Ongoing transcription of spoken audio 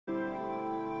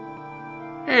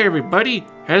Hey everybody,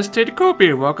 Hesitated Kobe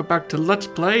here. Welcome back to Let's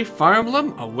Play Fire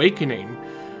Emblem Awakening.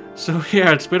 So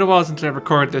yeah, it's been a while since I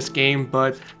recorded this game,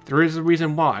 but there is a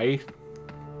reason why.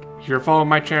 If you're following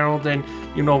my channel, then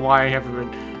you know why I haven't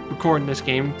been recording this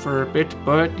game for a bit,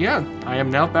 but yeah, I am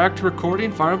now back to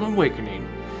recording Fire Emblem Awakening.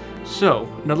 So,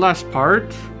 in the last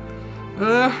part,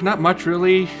 not much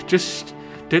really, just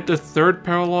did the third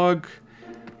paralogue,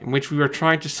 in which we were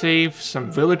trying to save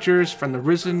some villagers from the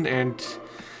Risen, and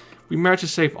we managed to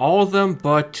save all of them,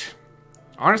 but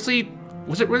honestly,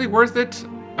 was it really worth it?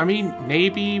 I mean,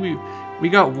 maybe we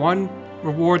got one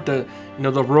reward, the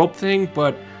rope thing,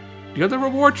 but the other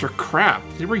rewards are crap.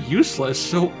 They were useless,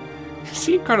 so it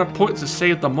seemed kind of pointless to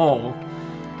save them all,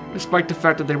 despite the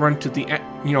fact that they run to the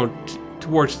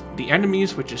towards the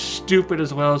enemies, which is stupid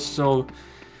as well. So,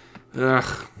 I'm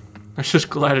just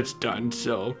glad it's done.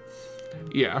 So,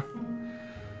 yeah.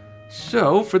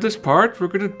 So, for this part, we're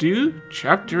going to do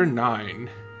Chapter 9.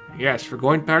 Yes, we're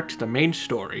going back to the main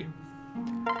story.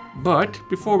 But,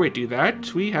 before we do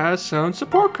that, we have some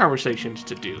support conversations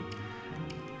to do.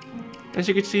 As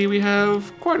you can see, we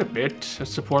have quite a bit of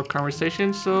support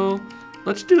conversations, so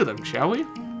let's do them, shall we?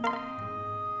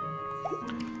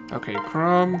 Okay,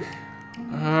 Crom.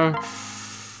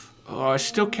 I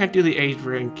still can't do the A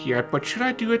rank yet, but should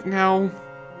I do it now?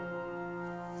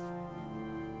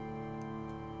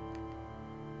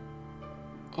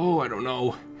 Oh, I don't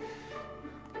know.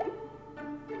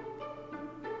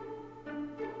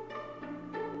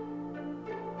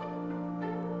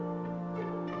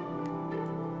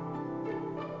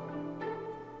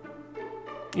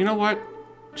 You know what?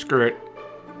 Screw it.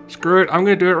 Screw it. I'm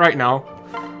gonna do it right now.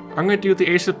 I'm gonna do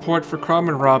the A support for Crom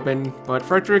and Robin, but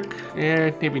Frederick,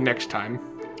 maybe next time.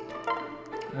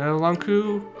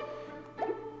 Lanku,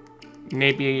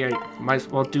 maybe I might as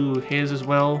well do his as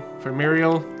well for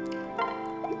Muriel.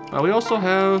 But we also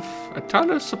have a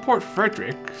ton of support for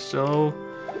Frederick, so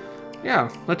yeah,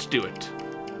 let's do it.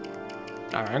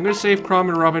 Alright, I'm gonna save Crom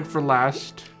and Robin for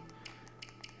last.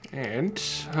 And,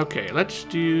 okay, let's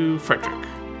do Frederick.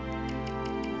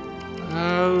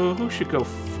 Who should go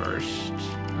first?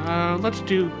 Let's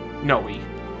do Noe.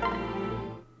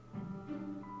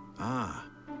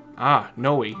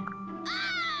 Noe.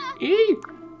 Eee!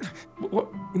 What?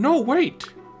 No, wait!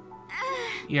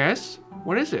 Yes?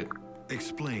 What is it?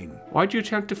 Explain. Why'd you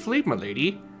attempt to flee, my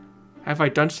lady? Have I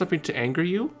done something to anger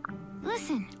you?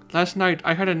 Listen. Last night,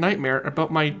 I had a nightmare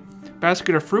about my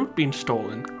basket of fruit being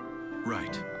stolen.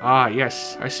 Right. Ah,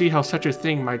 yes. I see how such a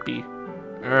thing might be.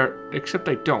 Except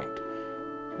I don't.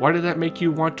 Why did that make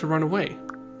you want to run away?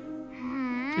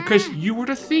 Because you were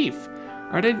the thief.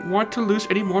 I didn't want to lose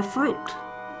any more fruit.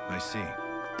 I see.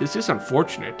 This is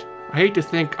unfortunate. I hate to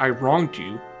think I wronged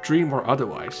you, dream or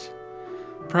otherwise.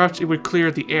 Perhaps it would clear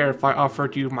the air if I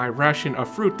offered you my ration of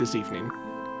fruit this evening.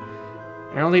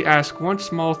 I only ask one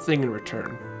small thing in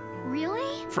return.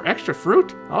 Really? For extra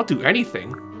fruit? I'll do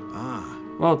anything.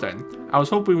 Well then, I was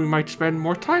hoping we might spend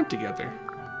more time together.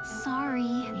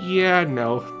 Sorry. Yeah,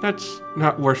 no, that's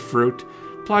not worth fruit.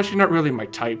 Plus, you're not really my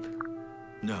type.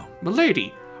 No.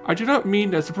 Milady, I do not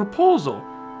mean as a proposal,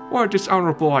 or a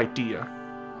dishonorable idea.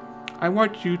 I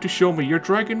want you to show me your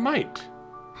dragon might.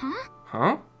 Huh?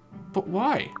 Huh? But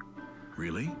why?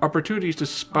 Really? Opportunities to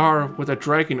spar with a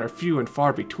dragon are few and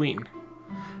far between.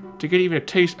 To get even a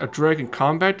taste of dragon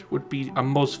combat would be a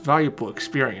most valuable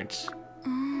experience.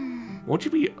 Won't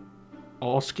you be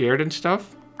all scared and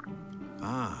stuff?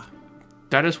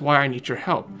 That is why I need your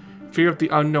help. Fear of the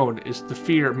unknown is the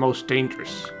fear most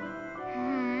dangerous.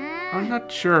 I'm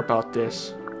not sure about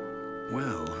this.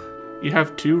 Well... You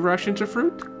have 2 rations of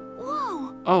fruit?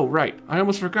 Whoa! Oh, right. I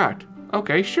almost forgot.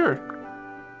 Okay, sure.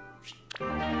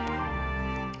 Huh,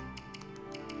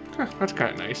 that's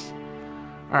kind of nice.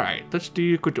 Alright, let's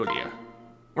do Cordelia.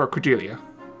 Or Cordelia.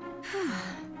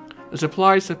 The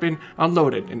supplies have been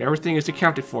unloaded and everything is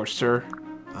accounted for, sir.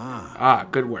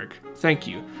 Good work. Thank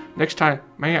you. Next time,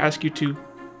 may I ask you to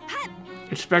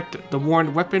inspect the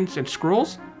worn weapons and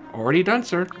scrolls? Already done,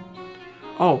 sir.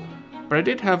 Oh, but I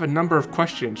did have a number of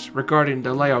questions regarding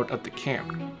the layout of the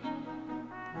camp.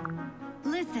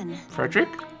 Listen. Frederick?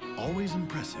 Always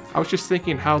impressive. I was just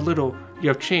thinking how little you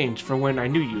have changed from when I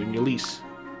knew you in Ulysses.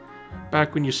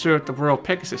 Back when you served the Royal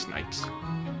Pegasus Knights.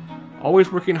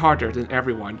 Always working harder than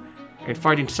everyone and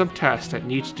fighting some task that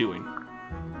needs doing.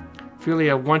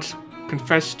 Philia once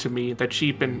confessed to me that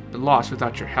she'd been lost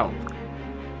without your help.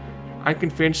 I'm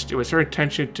convinced it was her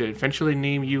intention to eventually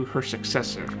name you her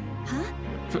successor. Huh?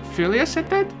 Philia said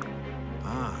that?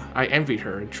 I envied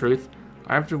her, in truth.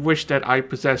 I have to wish that I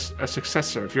possessed a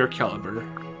successor of your caliber.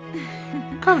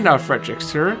 Come now, Frederick,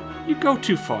 sir. You go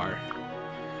too far.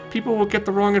 People will get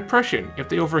the wrong impression if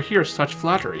they overhear such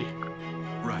flattery.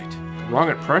 Right. The wrong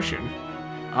impression?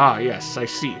 Ah, yes, I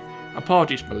see.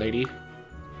 Apologies, milady.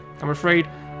 I'm afraid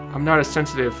I'm not as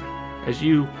sensitive as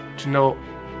you to know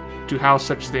to how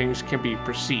such things can be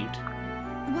perceived.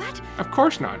 What? Of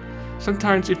course not.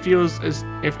 Sometimes it feels as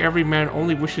if every man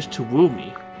only wishes to woo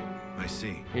me. I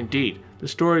see. Indeed, the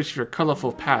stories of your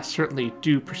colorful past certainly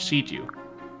do precede you.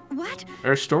 What?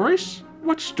 Are stories?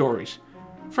 What stories?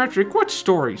 Frederick, what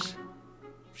stories?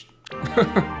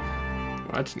 Well,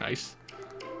 that's nice.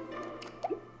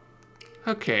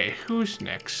 Okay, who's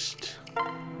next?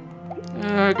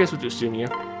 I guess we'll do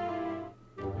Sunia.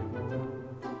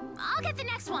 I'll get the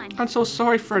next one. I'm so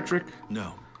sorry, Frederick.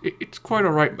 No. It's quite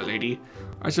alright, milady.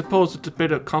 I suppose it's a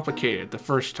bit complicated the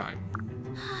first time.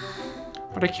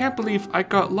 But I can't believe I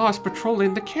got lost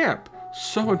patrolling the camp.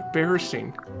 So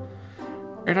embarrassing.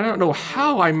 And I don't know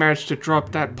how I managed to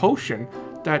drop that potion.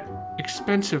 That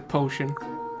expensive potion.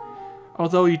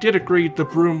 Although you did agree the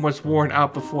broom was worn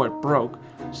out before it broke.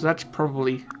 So that's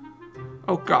probably...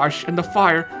 Oh gosh, and the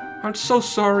fire. I'm so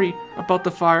sorry about the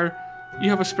fire.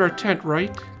 You have a spare tent,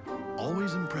 right?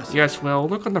 Always impressive. Yes, well,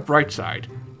 look on the bright side.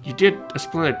 You did a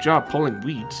splendid job pulling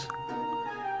weeds.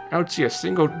 I don't see a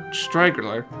single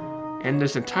straggler in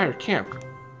this entire camp.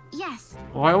 Yes.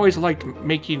 Well, I always liked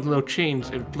making little chains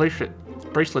and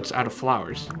bracelets out of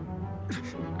flowers.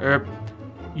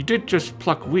 You did just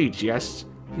pluck weeds, yes?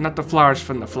 Not the flowers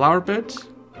from the flower beds?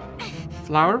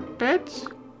 Flower beds?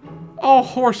 Oh,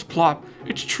 horse plop.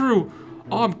 It's true.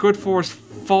 All I'm good for is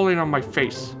falling on my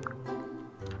face.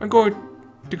 I'm going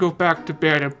to go back to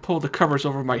bed and pull the covers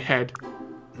over my head.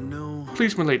 No.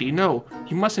 Please, milady, no.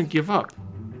 You mustn't give up.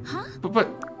 Huh? But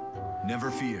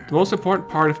Never fear. the most important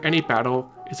part of any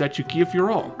battle is that you give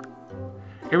your all.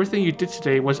 Everything you did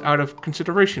today was out of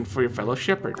consideration for your fellow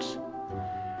shepherds.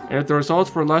 And if the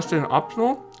results were less than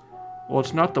optimal, well,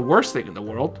 it's not the worst thing in the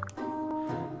world.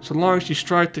 So long as you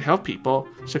strive to help people,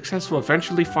 success will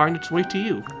eventually find its way to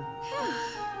you.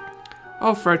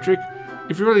 Oh, Frederick,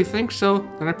 if you really think so,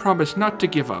 then I promise not to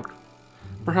give up.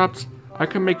 Perhaps I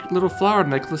can make little flower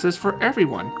necklaces for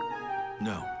everyone.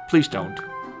 No. Please don't.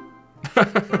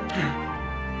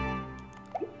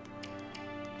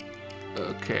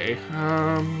 Okay,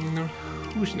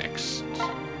 who's next?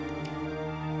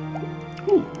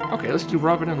 Ooh, okay, let's do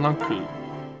Robin and Lanku.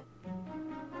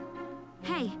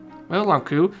 Hey. Well,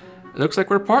 Lanku, it looks like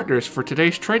we're partners for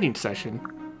today's training session.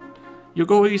 You'll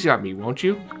go easy on me, won't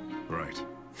you? Right.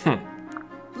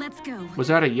 Let's go. Was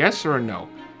that a yes or a no?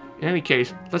 In any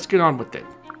case, let's get on with it.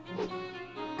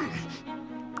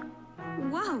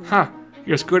 Whoa. Huh,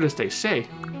 you're as good as they say.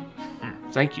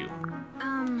 Thank you.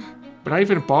 But not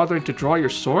even bothering to draw your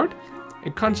sword?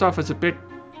 It comes off as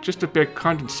just a bit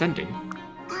condescending.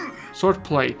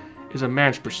 Swordplay is a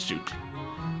man's pursuit.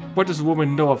 What does a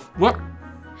woman know of what?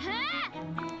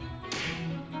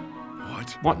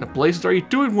 What in the blazes are you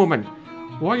doing, woman?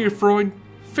 Why are you throwing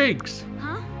figs?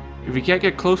 Huh? If you can't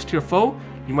get close to your foe,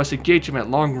 you must engage him at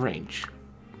long range.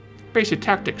 Basic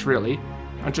tactics, really.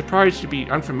 I'm surprised you'd be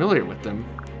unfamiliar with them.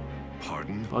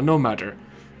 Pardon? Well, no matter.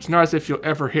 It's not as if you'll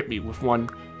ever hit me with one.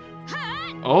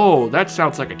 Oh, that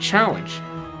sounds like a challenge.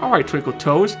 Alright, Twinkle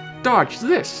Toes, dodge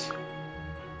this.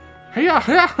 Hey-ya,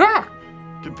 ha!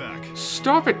 Get back.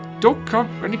 Stop it! Don't come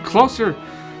any closer!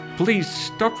 Please,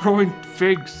 stop throwing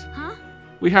figs. Huh?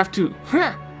 We have to,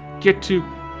 get too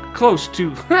close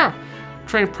to,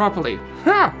 train properly,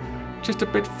 just a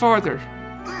bit farther.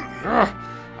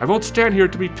 I won't stand here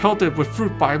to be pelted with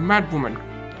fruit by a madwoman.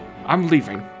 I'm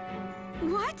leaving.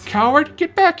 What? Coward,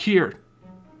 get back here!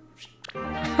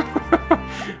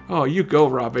 Oh, you go,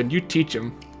 Robin. You teach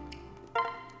him.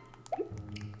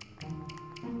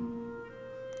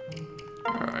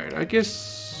 Alright, I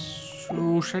guess...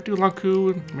 Oh, should I do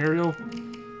Lanku and Muriel?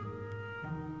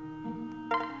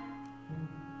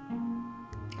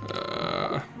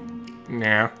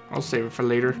 Nah, I'll save it for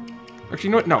later. Actually, you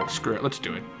know what? No, screw it. Let's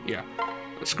do it. Yeah.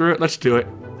 Screw it. Let's do it.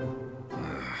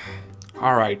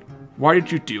 Alright, why did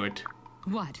you do it?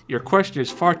 What? Your question is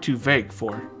far too vague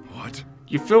for... What?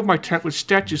 You filled my tent with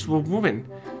statues of a woman,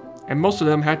 and most of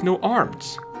them had no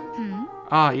arms.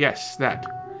 Ah, yes, that.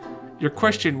 Your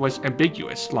question was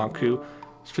ambiguous, Lanku.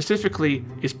 Specifically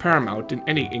is paramount in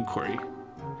any inquiry.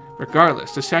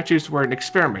 Regardless, the statues were an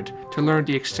experiment to learn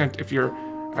the extent of your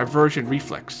aversion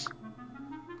reflex.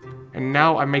 And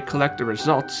now I may collect the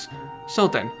results. So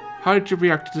then, how did you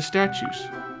react to the statues?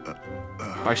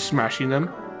 By smashing them?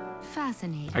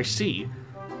 Fascinating. I see.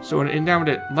 So an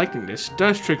inanimate likeness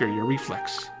does trigger your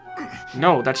reflex.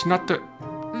 No, that's not the...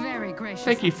 Very gracious.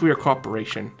 Thank you for your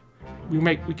cooperation. We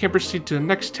can proceed to the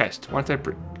next test once I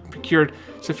secured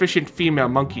sufficient female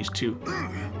monkeys to.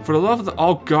 For the love of the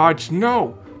all gods,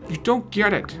 no! You don't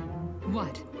get it.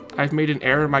 What? I've made an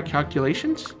error in my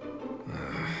calculations?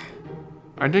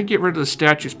 I didn't get rid of the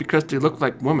statues because they look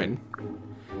like women.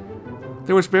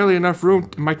 There was barely enough room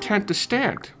in my tent to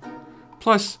stand.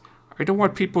 Plus, I don't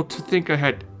want people to think I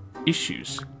had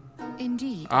issues.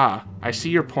 Indeed. Ah, I see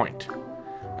your point.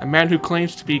 A man who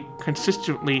claims to be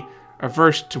consistently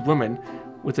averse to women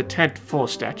with a tent full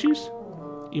of statues?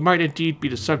 You might indeed be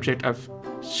the subject of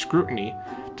scrutiny,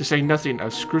 to say nothing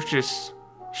of scrupulous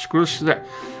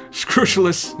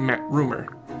rumor.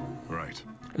 Right.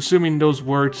 Assuming those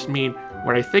words mean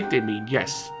what I think they mean,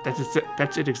 yes,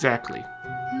 that's it exactly.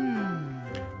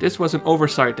 This was an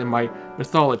oversight in my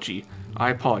mythology.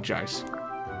 I apologize.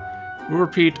 We'll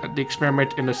repeat the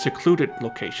experiment in a secluded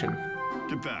location.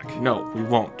 Get back. No, we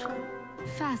won't.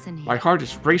 Fascinating. My heart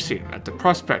is racing at the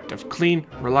prospect of clean,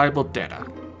 reliable data.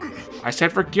 I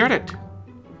said forget it!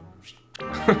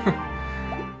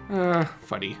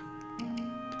 Funny.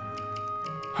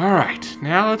 Alright,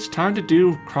 now it's time to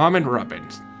do Crom and Robin.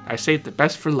 I saved the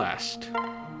best for last.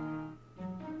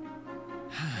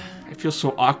 I feel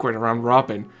so awkward around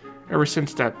Robin ever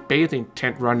since that bathing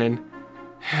tent run-in.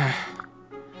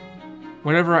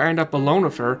 Whenever I end up alone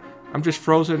with her, I'm just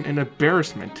frozen in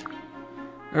embarrassment.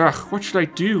 Ugh, what should I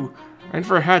do? I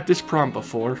never had this prom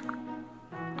before.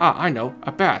 Ah, I know,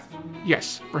 a bath.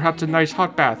 Yes, perhaps a nice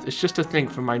hot bath is just a thing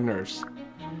for my nerves.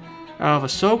 I'll have a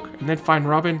soak and then find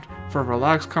Robin for a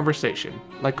relaxed conversation,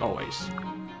 like always.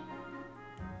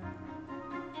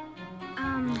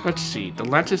 Let's see, the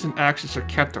lenses and axes are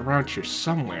kept around here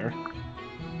somewhere.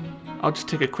 I'll just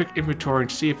take a quick inventory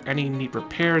and see if any need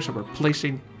repairs or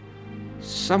replacing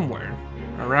somewhere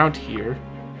around here.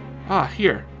 Ah,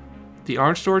 here. The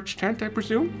arms storage tent, I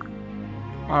presume?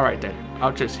 Alright then,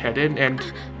 I'll just head in and...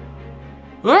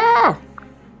 Ah!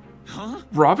 Huh?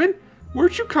 Robin?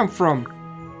 Where'd you come from?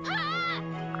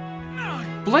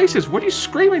 Blazes, what are you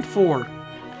screaming for?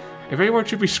 If anyone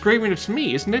should be screaming, it's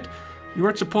me, isn't it? You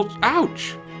aren't supposed...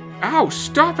 Ouch! Ow,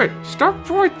 stop it! Stop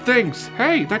throwing things!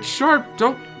 Hey, that's sharp,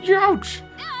 don't... Ouch!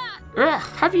 Ugh,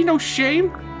 have you no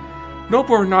shame?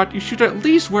 Noble or not, you should at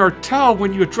least wear a towel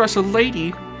when you address a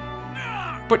lady.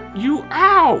 But you...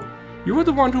 Ow! You were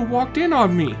the one who walked in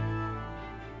on me.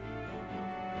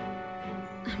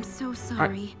 I'm so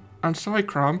sorry. I'm sorry,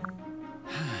 Crom.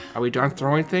 Are we done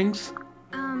throwing things?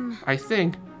 I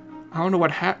think. I don't know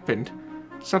what happened.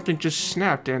 Something just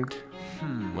snapped and...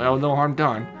 Well, no harm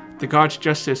done. The gods'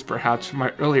 justice, perhaps, for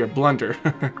my earlier blunder.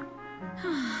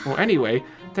 Well, anyway,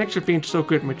 thanks for being so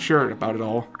good and mature about it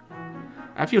all.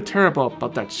 I feel terrible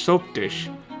about that soap dish.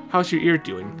 How's your ear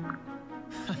doing?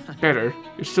 Better.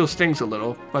 It still stings a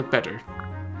little, but better.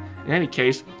 In any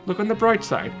case, look on the bright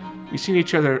side. We've seen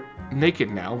each other naked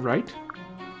now, right?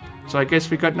 So I guess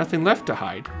we got nothing left to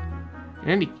hide.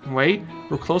 Anyway,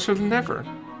 we're closer than ever.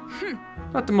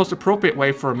 Not the most appropriate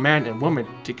way for a man and woman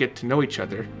to get to know each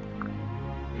other.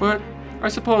 But I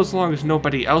suppose as long as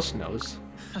nobody else knows.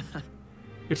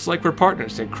 It's like we're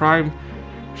partners in crime,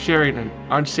 sharing an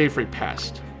unsavory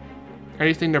past.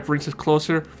 Anything that brings us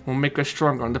closer will make us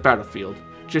stronger on the battlefield.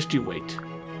 Just you wait.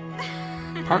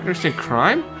 Partners in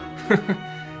crime?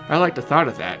 I like the thought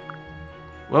of that.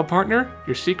 Well, partner,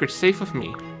 your secret's safe with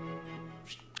me.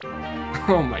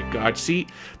 Oh my god, see,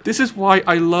 this is why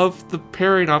I love the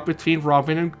pairing up between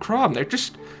Robin and Crom. They're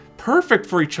just perfect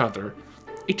for each other.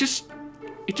 It just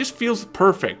feels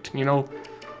perfect, you know.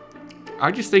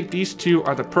 I just think these two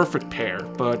are the perfect pair,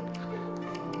 but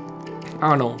I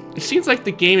don't know. It seems like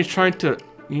the game is trying to,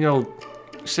 you know,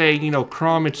 say, you know,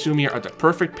 Crom and Sumia are the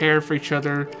perfect pair for each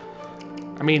other.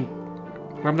 I mean,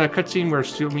 remember that cutscene where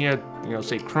Sumia, you know,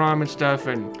 say Crom and stuff,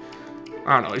 and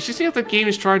I don't know. It just seems like the game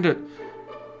is trying to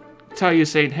tell you,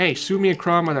 saying, hey, Sumia and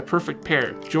Crom are the perfect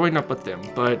pair. Join up with them.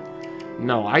 But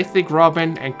no, I think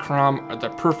Robin and Crom are the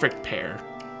perfect pair.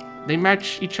 They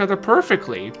match each other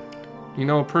perfectly. You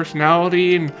know,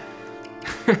 personality and...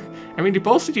 I mean, they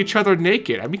both see each other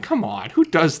naked. I mean, come on. Who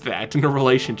does that in a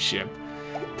relationship?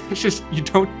 It's just, you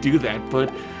don't do that,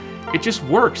 but it just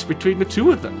works between the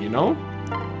two of them, you know?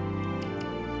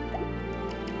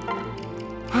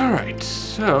 Alright,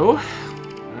 so...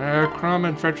 Crom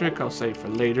and Frederick I'll save for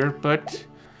later, but...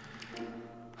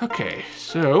 Okay,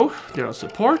 so, did our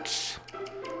supports.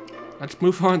 Let's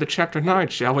move on to Chapter 9,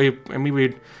 shall we? I mean,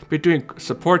 we've been doing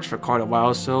supports for quite a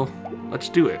while, so let's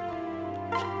do it.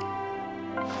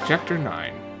 Chapter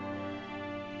 9.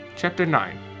 Chapter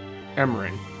 9.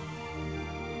 Emmeryn.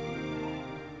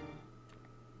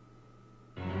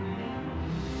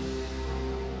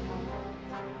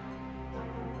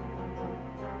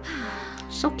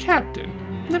 So, Captain,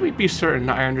 Let me be certain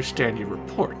I understand your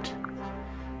report.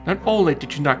 Not only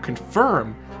did you not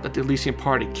confirm that the Elysian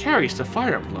party carries the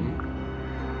Fire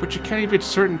Emblem, but you can't even be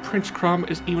certain Prince Crom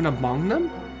is even among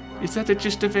them? Is that the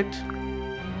gist of it?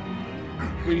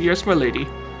 Yes, my lady.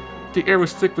 The air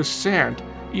was thick with sand,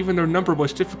 even their number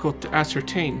was difficult to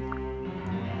ascertain.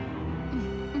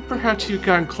 Perhaps you've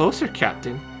gotten closer,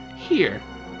 Captain. Here,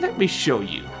 let me show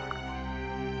you.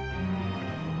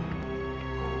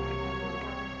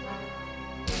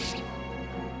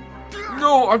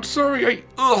 No, I'm sorry,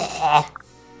 ugh.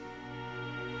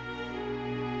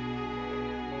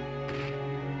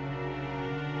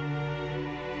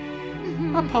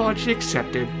 Apology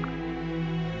accepted.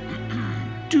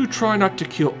 Do try not to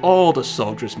kill all the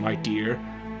soldiers, my dear.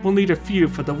 We'll need a few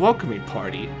for the welcoming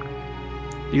party.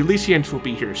 The Elysians will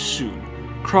be here soon.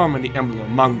 Crom and the Emblem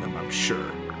among them, I'm sure.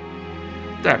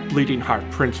 That bleeding heart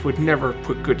prince would never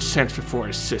put good sense before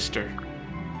his sister.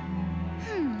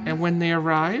 And when they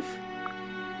arrive,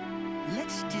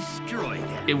 let's destroy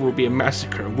them. It will be a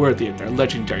massacre worthy of their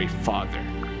legendary father.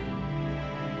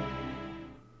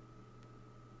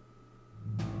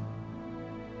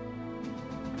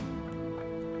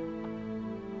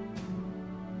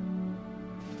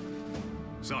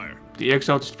 Sire. The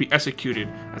exiled is to be executed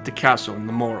at the castle on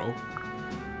the morrow.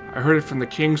 I heard it from the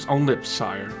king's own lips,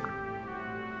 sire.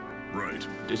 Right.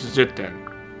 This is it then.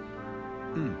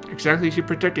 Exactly as you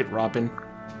predicted, Robin.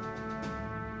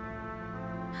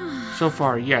 So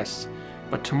far, yes,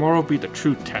 but tomorrow will be the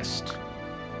true test.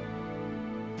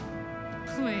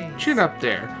 Please. Chin up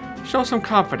there. Show some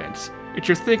confidence. It's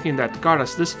your thinking that got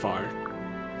us this far.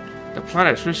 The plan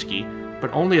is risky,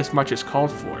 but only as much as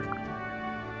called for.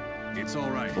 It's all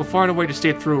right. We'll find a way to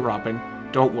stay through, Robin.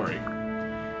 Don't worry.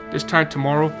 This time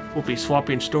tomorrow, we'll be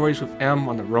swapping stories with Em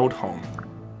on the road home.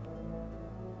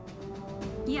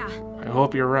 Yeah. I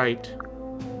hope you're right.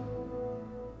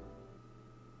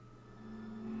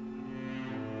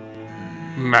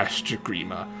 Master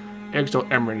Grima,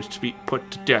 exiled Emmeryn is to be put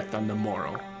to death on the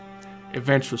morrow.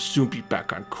 Events will soon be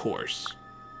back on course.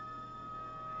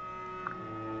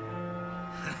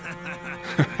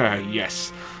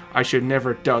 Yes, I should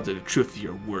never doubt the truth of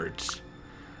your words.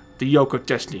 The yoke of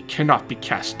destiny cannot be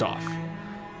cast off.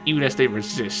 Even as they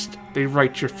resist, they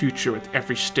write your future with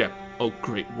every step, O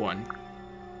Great One.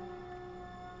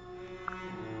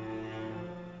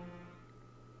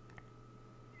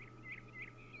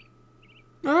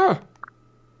 Ah!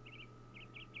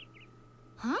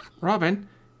 Huh? Robin?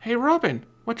 Hey, Robin!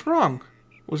 What's wrong?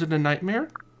 Was it a nightmare?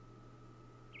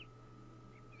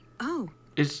 Oh.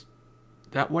 Is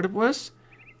that what it was?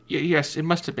 Yes, it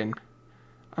must have been.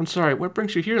 I'm sorry, what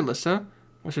brings you here, Lissa?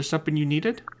 Was there something you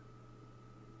needed?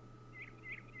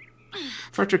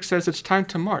 Frederick says it's time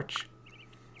to march.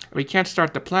 We can't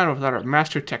start the plan without our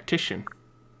master tactician.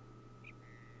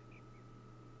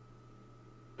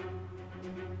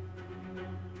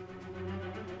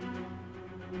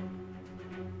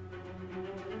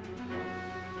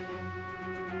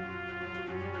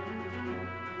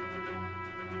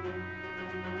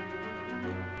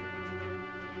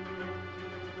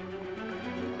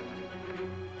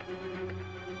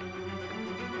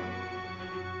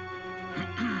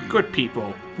 Good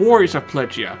people, warriors of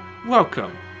Plegia,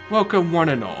 welcome, welcome one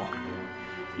and all.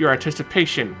 Your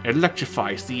anticipation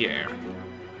electrifies the air.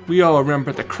 We all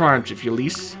remember the crimes of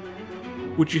Ylisse.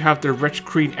 Would you have the wretched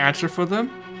queen answer for them?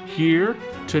 Here?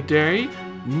 Today?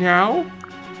 Now?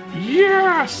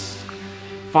 Yes!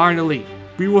 Finally,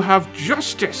 we will have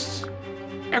justice!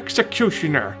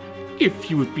 Executioner, if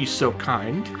you would be so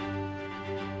kind.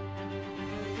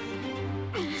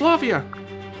 Flavia!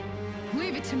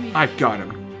 Leave it to me. I've got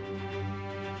him.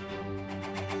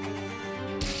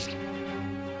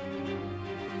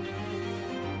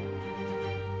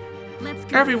 Let's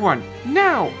go. Everyone,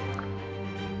 now!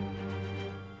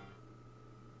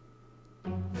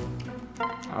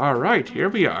 Alright, here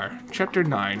we are. Chapter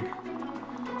 9.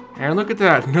 And look at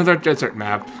that, another desert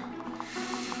map.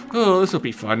 Oh, this will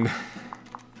be fun.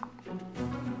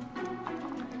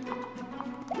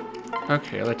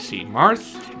 Okay, let's see.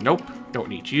 Marth? Nope, don't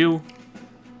need you.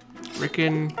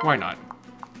 Rickon? Why not?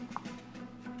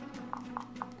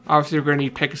 Obviously, we're going to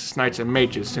need Pegasus Knights and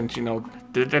Mages since, you know,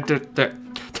 the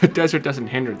desert doesn't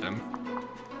hinder them.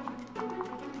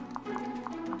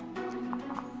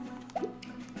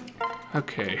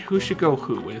 Okay, who should go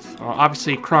who with? Well,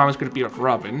 obviously, Crom is going to be with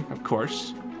Robin, of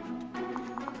course.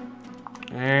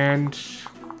 And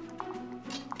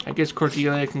I guess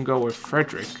Cordelia can go with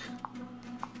Frederick.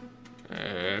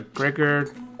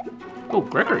 Gregor. Oh,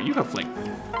 Gregor, you have, like,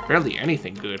 barely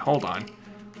anything good. Hold on.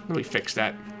 Let me fix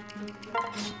that.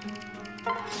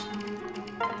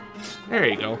 There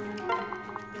you go.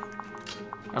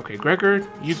 Okay, Gregor,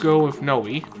 you go with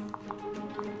Noe.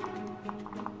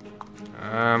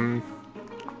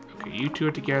 Okay, you two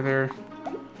are together.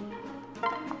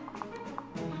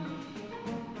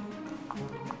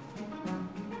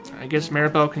 I guess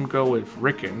Maribel can go with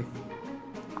Rickon.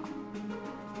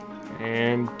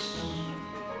 And...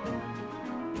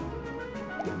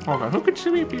 hold on, who could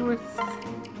Sumi be with?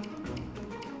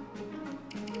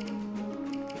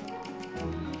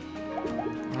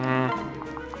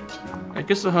 I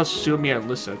guess I'll have Sumi and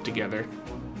Alyssa together.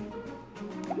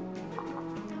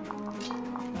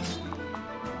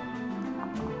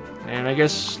 And I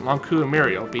guess Lonku and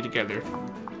Miri will be together.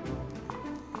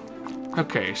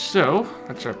 Okay, so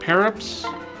that's our pair-ups.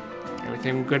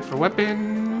 Everything good for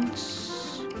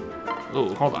weapons.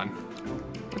 Oh, hold on.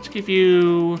 Let's give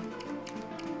you...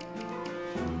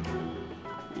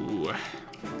 ooh.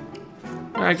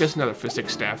 I guess another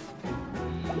physics staff.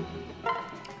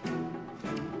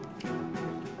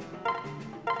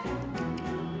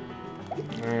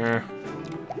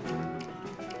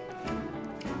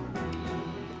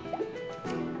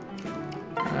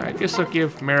 I guess I'll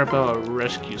give Maribel a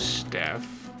rescue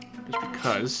staff, just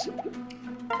because.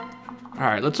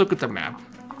 Alright, let's look at the map.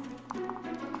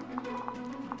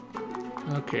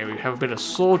 Okay, we have a bit of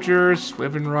soldiers,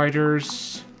 Wyvern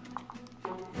riders,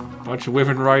 a bunch of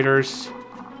Wyvern riders.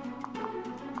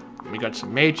 We got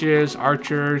some mages,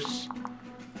 archers.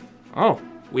 Oh,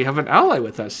 we have an ally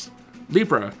with us.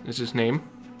 Libra is his name.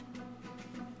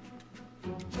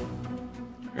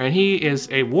 And he is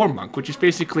a war monk, which is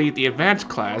basically the advanced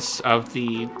class of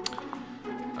the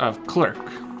clerk.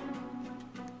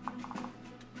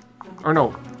 Or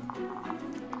no.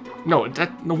 No,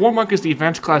 the war monk is the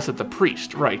advanced class of the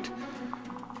priest, right.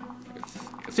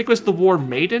 I think it was the war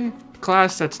maiden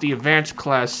class, that's the advanced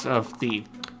class of the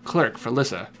clerk for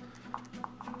Lissa.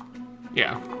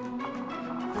 Yeah.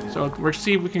 So we'll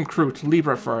see if we can recruit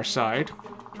Libra for our side.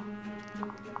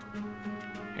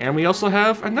 And we also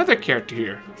have another character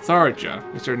here. Tharja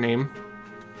is her name.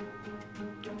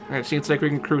 And it seems like we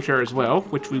can recruit her as well,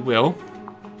 which we will.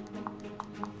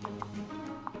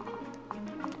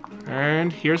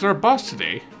 And here's our boss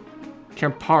today.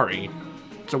 Campari.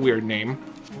 It's a weird name.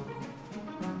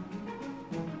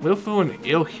 Willful and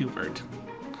ill-humored.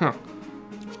 Huh.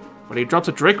 But he drops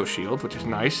a Draco shield, which is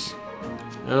nice.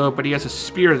 Oh, but he has a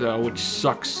spear though, which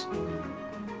sucks.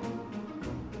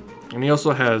 And he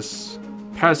also has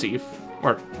passive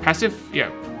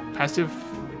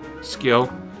skill,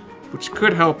 which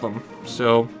could help him,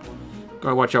 so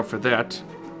gotta watch out for that.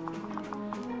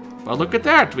 But look at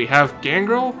that, we have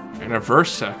Gangrel and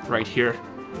Aversa right here.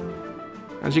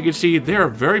 As you can see, they are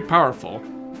very powerful,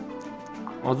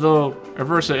 although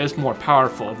Aversa is more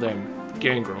powerful than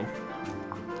Gangrel.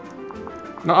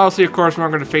 Now obviously, of course, we're not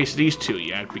going to face these two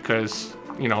yet, because,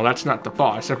 you know, that's not the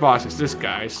boss. Our boss is this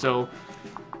guy, so...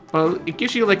 well, it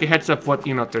gives you, like, a heads up what,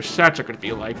 you know, their stats are going to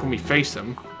be like when we face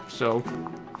them. So,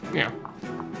 yeah.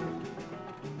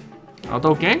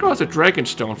 Although Gangrel has a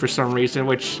Dragonstone for some reason,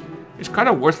 which is kind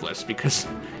of worthless, because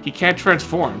he can't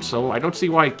transform, so I don't see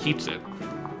why he keeps it.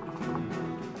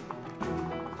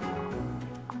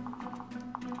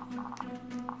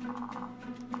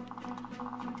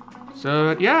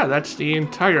 So, yeah, that's the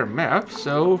entire map,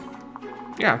 so,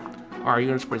 yeah. Our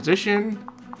unit's position,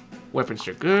 weapons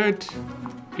are good.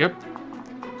 Yep.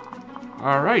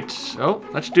 Alright, so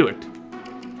let's do it.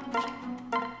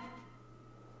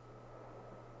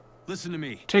 Listen to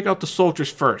me. Take out the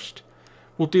soldiers first.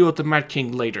 We'll deal with the Mad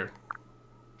King later.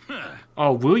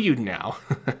 Oh, will you now?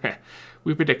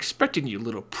 We've been expecting you,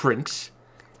 little prince.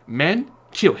 Men,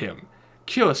 kill him.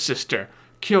 Kill his sister.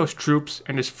 Kill his troops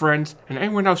and his friends and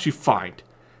anyone else you find.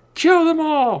 Kill them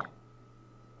all!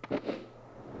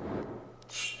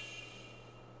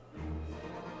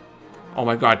 Oh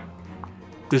my god.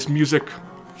 This music.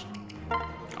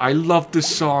 I love this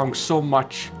song so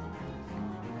much.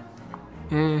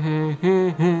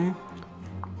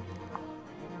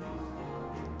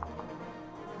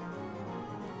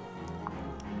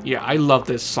 Yeah, I love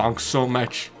this song so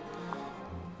much.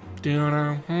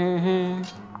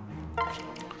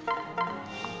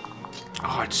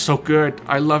 Oh, it's so good.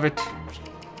 I love it.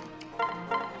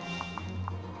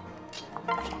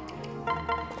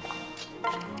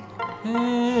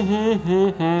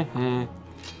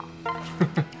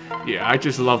 Yeah, I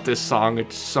just love this song.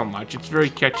 It's so much. It's very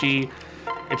catchy.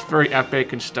 It's very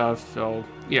epic and stuff. So,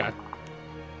 yeah.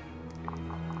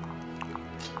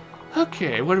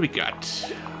 Okay, what do we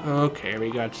got? Okay,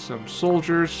 we got some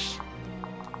soldiers.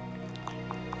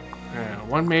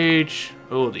 One mage.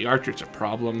 Oh, the archer's a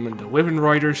problem. And the Wyvern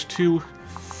riders, too.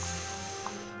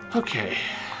 Okay.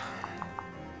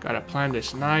 Gotta plan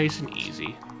this nice and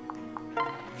easy.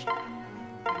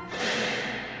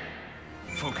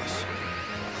 Focus.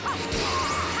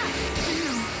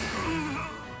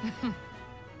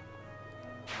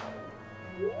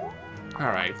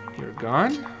 Alright, you're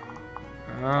gone.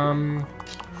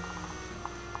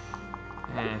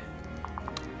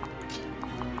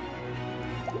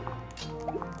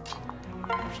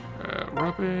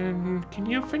 Robin, can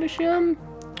you finish him?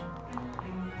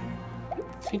 I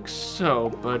think so,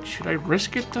 but should I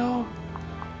risk it though?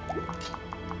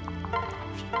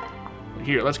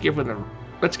 Here, let's get rid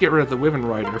of the Wyvern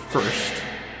Rider first.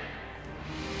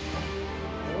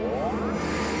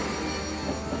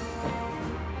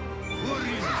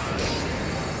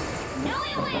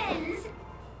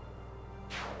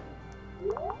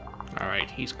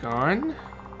 Alright, he's gone.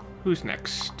 Who's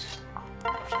next?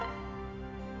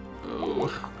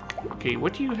 Oh, okay,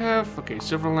 what do you have? Okay,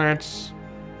 Silver Lance.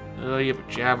 You have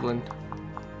a Javelin.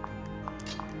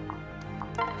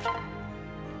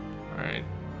 Alright.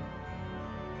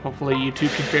 Hopefully you two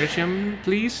can finish him,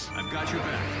 please. I've got your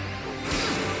back.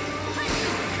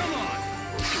 Come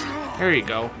on. There you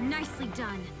go. Nicely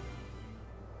done.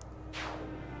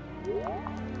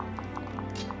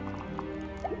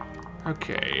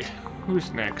 Okay,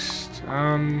 who's next?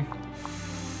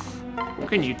 What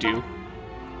can you do?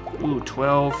 Ooh,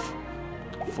 12.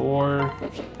 4.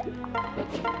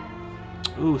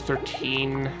 Ooh,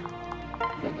 13.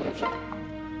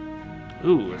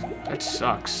 Ooh, that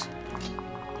sucks.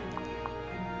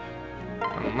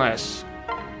 Unless...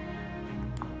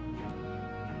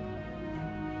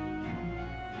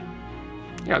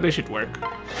 yeah, this should work.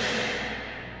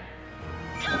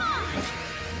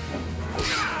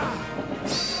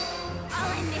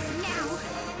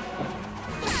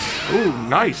 Ooh,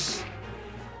 nice.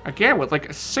 Again, with like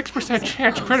a 6%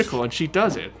 chance critical, and she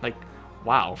does it. Like,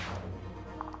 wow.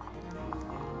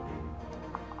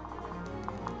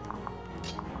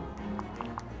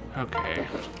 Okay,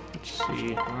 let's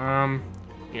see. Yeah,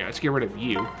 let's get rid of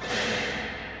you.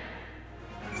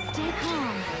 Stay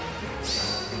calm.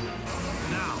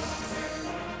 Now.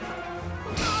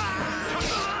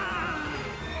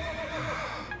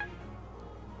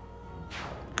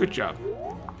 Good job.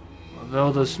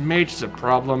 Although this mage is a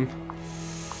problem.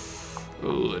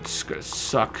 Ooh, it's gonna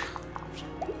suck.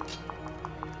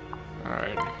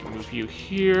 Alright, I can move you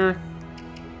here.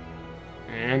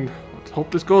 And let's hope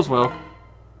this goes well.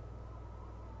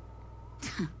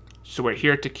 So we're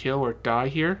here to kill or die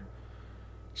here?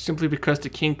 Simply because the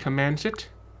king commands it?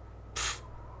 Pfft,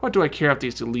 what do I care of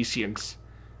these Elysians?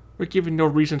 We're given no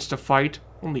reasons to fight,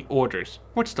 only orders.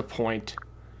 What's the point?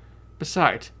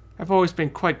 Besides, I've always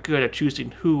been quite good at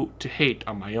choosing who to hate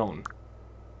on my own.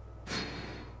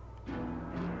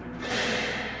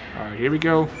 Alright, here we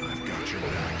go. I've got your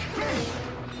back.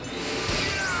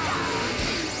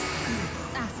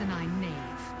 Asinine knave.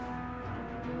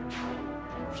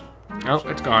 Oh,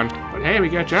 it's gone. But hey, we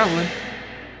got Javelin.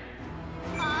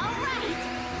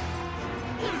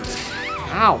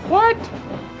 Ow, what?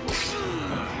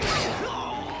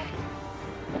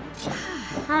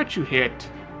 How'd you hit?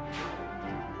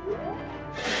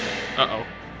 Uh-oh.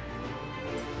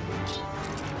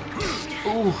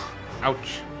 Ooh,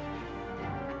 ouch.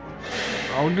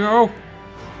 Oh no.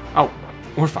 Oh,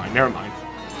 we're fine, never mind.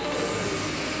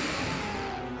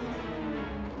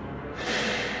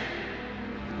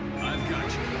 I've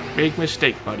got you. Big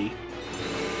mistake, buddy.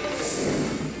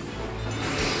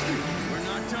 We're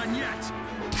not done yet.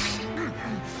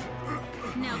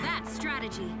 Now that's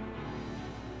strategy.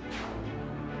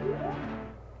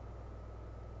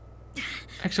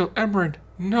 Excellent, Emmeryn.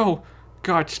 No.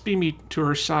 God, speed me to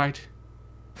her side.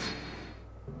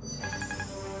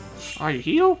 Are you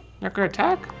heal? Not gonna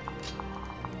attack?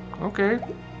 Okay.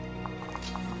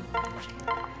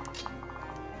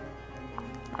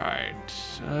 Alright.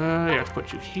 Yeah, let's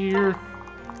put you here.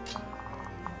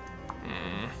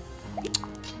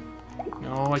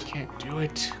 No, I can't do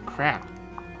it. Crap.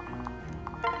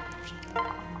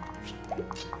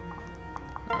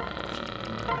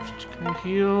 Can I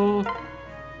heal?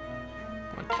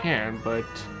 I can, but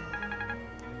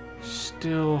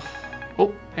still.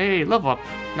 Oh, hey, level up.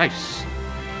 Nice.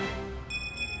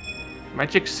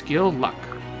 Magic skill luck.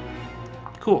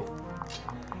 Cool.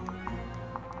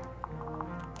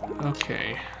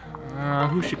 Okay.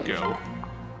 Who should go?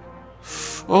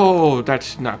 Oh,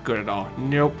 that's not good at all.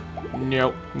 Nope.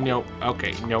 Nope. Nope.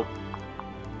 Okay, nope.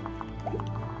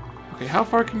 Okay, how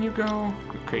far can you go?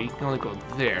 Okay, you can only go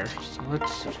there. So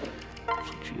let's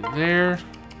put you there.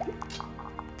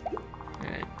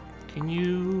 Alright, can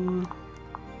you...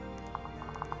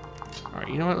 Alright,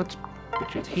 you know what? Let's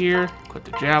put you here. Put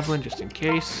the javelin just in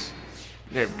case.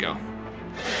 There we go.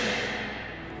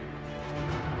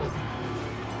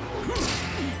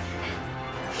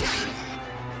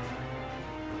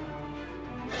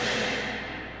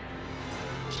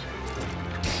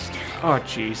 Oh,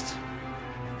 jeez.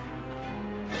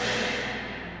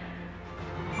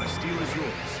 My steel is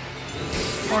yours.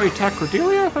 Oh, you attack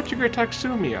Cordelia? I thought you were gonna attack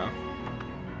Sumia.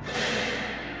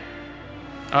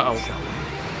 Uh-oh.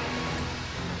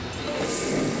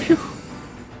 Phew.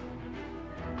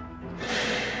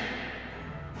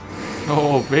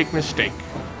 Oh, big mistake.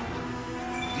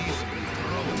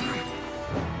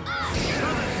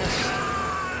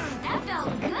 That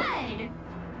felt good.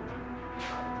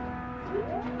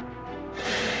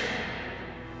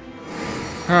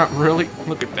 Huh, really?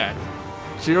 Look at that.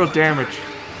 0 damage.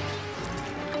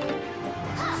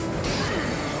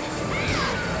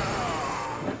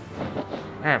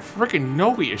 Man, freaking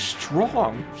Novi is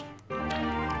strong.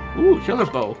 Ooh, killer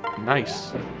bow.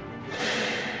 Nice.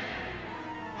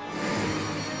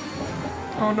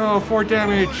 Oh no, 4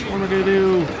 damage. What am I gonna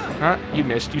do? Huh? You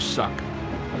missed. You suck.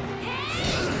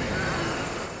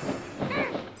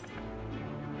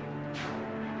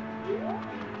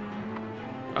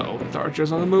 Uh-oh,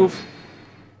 Tharja's on the move.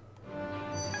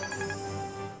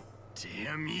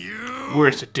 Damn you!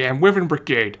 Where's the damn Wyvern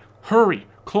Brigade? Hurry!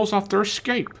 Close off their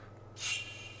escape.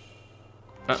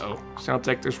 Uh-oh. Sounds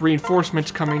like there's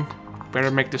reinforcements coming. Better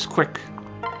make this quick.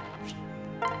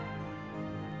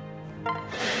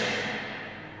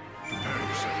 Prepare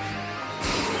yourself.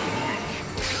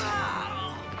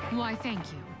 Why, thank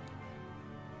you.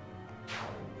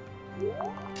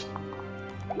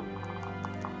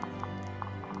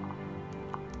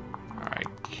 Alright.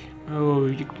 Oh,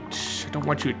 I don't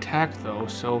want you to attack, though,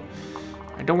 so...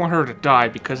 I don't want her to die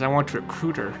because I want to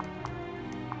recruit her.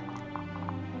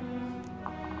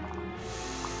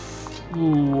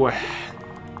 Ooh.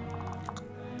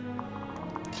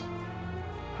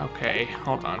 Okay,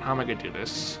 hold on. How am I gonna do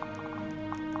this?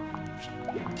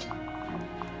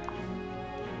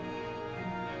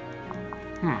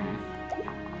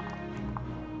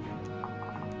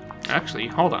 Actually,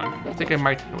 hold on. I think I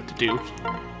might know what to do.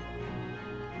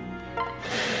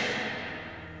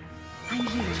 I'm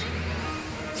here.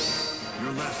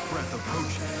 Your last breath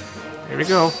approaches. There we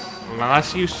go.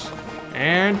 Last use.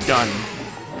 And done.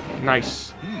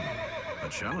 Nice. A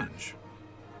challenge.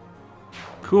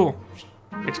 Cool.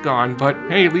 It's gone, but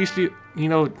hey, at least you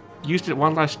know, used it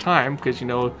one last time, because, you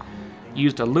know,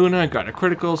 used a Luna and got a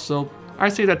critical, so I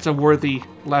say that's a worthy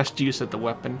last use of the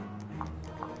weapon.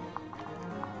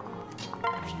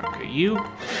 Okay, you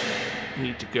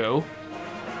need to go.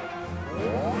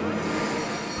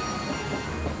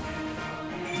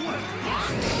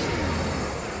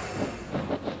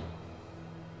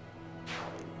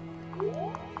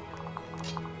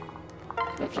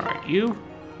 Alright, you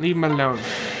leave him alone.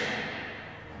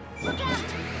 That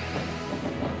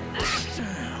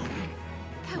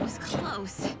was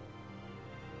close.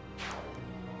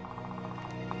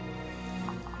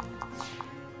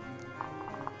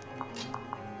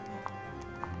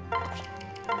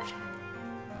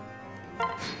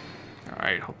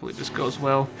 Alright, hopefully this goes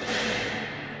well.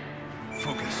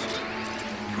 Focus.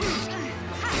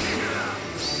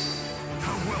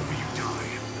 How well will you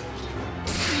die?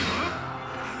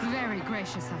 Very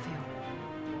gracious of you.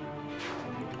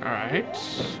 Alright.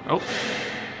 Oh.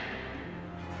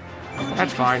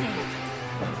 That's fine.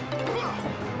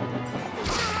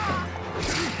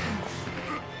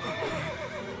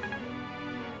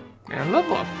 And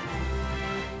level up.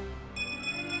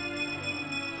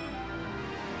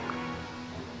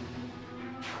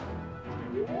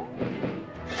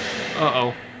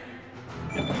 Uh-oh.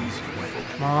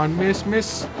 Come on, miss.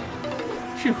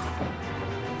 Phew.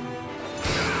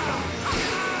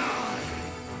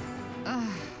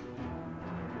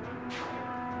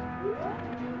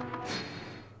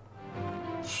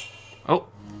 Oh.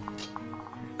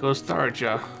 Here goes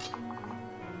Tharja.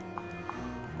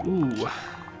 Ooh.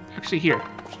 Actually, here's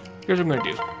what I'm going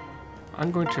to do.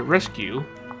 I'm going to rescue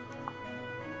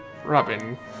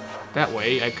Robin. That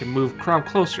way, I can move Crom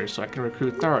closer so I can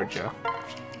recruit Tharja.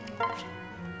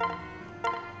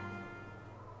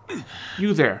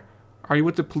 You there. Are you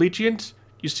with the Pelagians?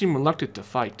 You seem reluctant to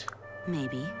fight.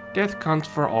 Maybe. Death comes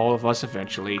for all of us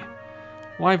eventually.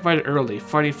 Why fight early,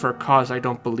 fighting for a cause I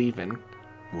don't believe in?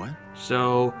 What?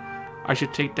 So, I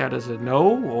should take that as a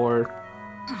no, or...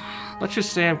 Let's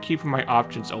just say I'm keeping my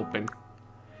options open.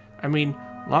 I mean,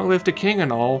 long live the king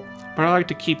and all, but I like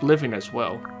to keep living as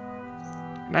well.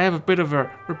 And I have a bit of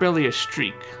a rebellious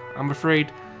streak. I'm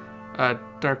afraid,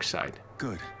 dark side.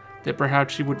 Good. That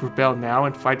perhaps you would rebel now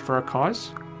and fight for our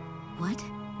cause? What?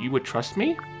 You would trust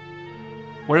me?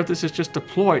 What if this is just a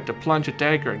ploy to plunge a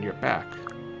dagger in your back?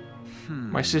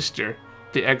 My sister,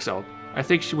 the exiled, I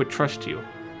think she would trust you.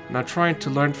 And I'm trying to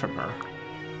learn from her.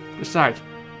 Besides,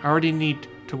 I already need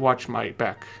to watch my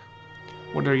back,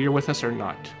 whether you're with us or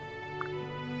not.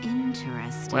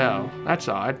 Interesting. Well, that's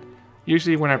odd.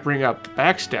 Usually when I bring up the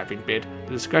backstabbing bit,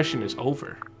 the discussion is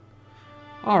over.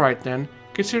 Alright then,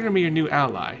 consider me your new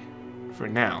ally. For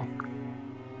now.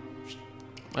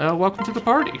 Well, welcome to the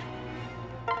party.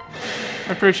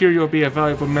 I'm pretty sure you'll be a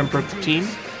valuable member of the team.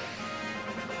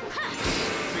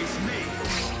 Face me.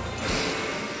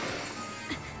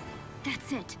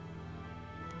 That's it.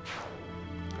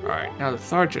 Alright, now the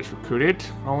Tharja is recruited.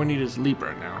 All we need is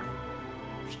Libra now.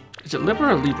 Is it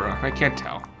Libra or Libra? I can't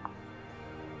tell.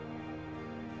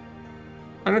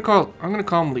 I'm gonna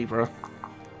call him Libra.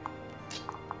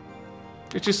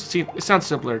 It sounds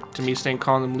simpler to me saying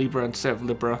calling him Libra instead of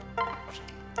Libra.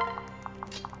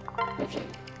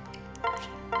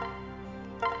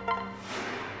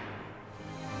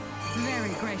 Very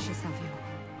gracious of you.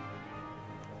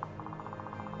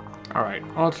 Alright,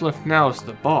 all that's left now is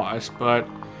the boss, but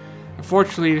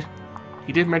unfortunately,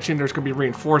 he did mention there's going to be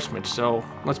reinforcements, so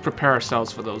let's prepare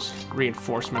ourselves for those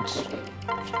reinforcements.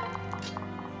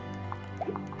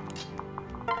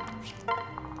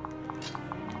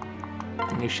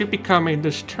 And they should be coming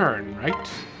this turn, right?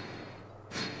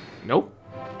 Nope.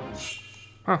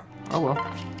 Huh, oh well.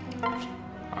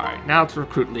 Alright, now to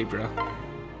recruit Libra.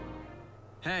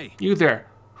 Hey, You there,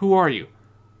 who are you?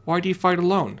 Why do you fight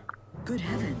alone? Good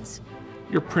heavens.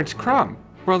 You're Prince Crom,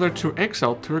 brother to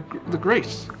exile to the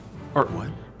Grace. Or, What?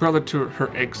 brother to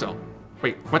her exile.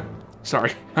 Wait, what?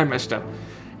 Sorry, I messed up.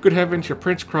 Good heavens, you're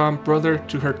Prince Crom, brother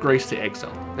to her Grace the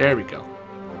Exile. There we go.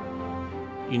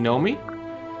 You know me?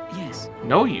 Yes.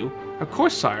 Know you? Of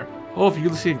course, sire. All of you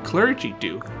listening clergy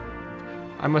do.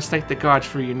 I must thank the gods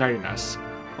for uniting us.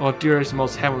 Oh, dearest,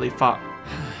 most heavenly Father.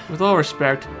 With all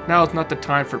respect, now is not the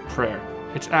time for prayer.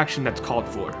 It's action that's called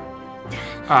for.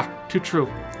 Ah, too true.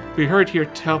 We hurried here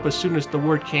to help as soon as the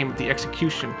word came of the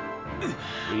execution.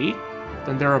 We?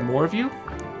 Then there are more of you?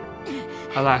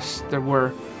 Alas, there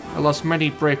were. I lost many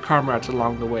brave comrades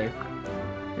along the way.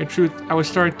 In truth, I was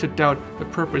starting to doubt the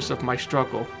purpose of my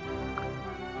struggle.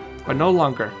 But no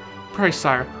longer. Pray,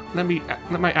 sire,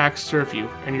 let my acts serve you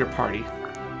and your party.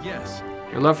 yes.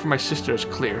 Your love for my sister is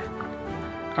clear.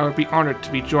 I would be honored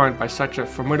to be joined by such a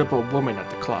formidable woman at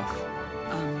the cloth.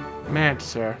 Man,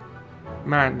 sir.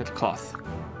 Man at the cloth.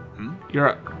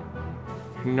 You're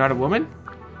not a woman?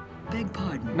 Beg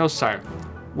pardon. No, sire.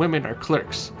 Women are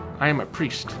clerks. I am a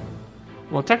priest.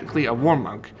 Well, technically a war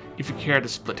monk, if you care to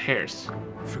split hairs.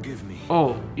 Forgive me.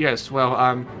 Oh, yes, well,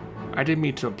 I didn't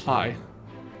mean to imply.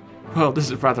 Well,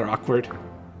 this is rather awkward.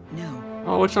 No.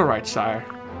 Oh, it's alright, sire.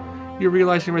 You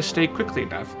realize your mistake quickly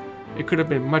enough. It could have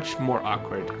been much more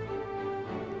awkward.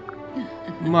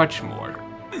 Much more.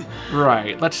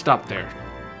 Right, let's stop there.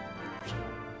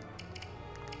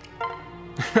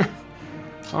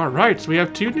 Alright, so we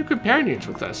have 2 new companions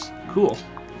with us. Cool.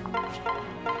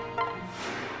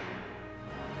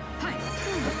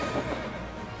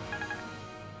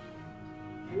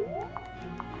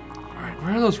 Alright,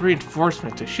 where are those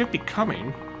reinforcements? They should be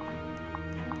coming.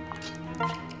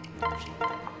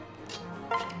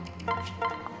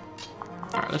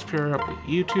 Alright, let's pair up with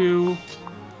you two.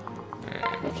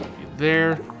 And you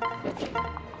there.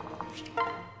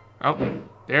 Oh,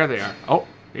 there they are. Oh,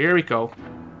 here we go.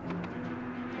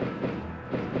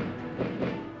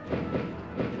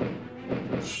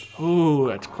 Ooh,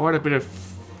 that's quite a bit of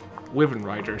Wyvern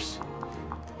Riders.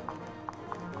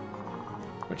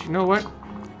 But you know what?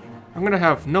 I'm gonna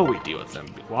have Noe deal with them.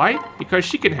 Why? Because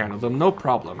she can handle them, no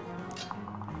problem.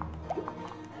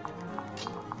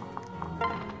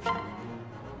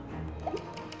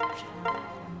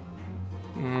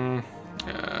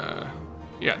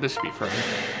 Yeah, this should be for him.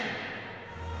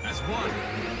 As one.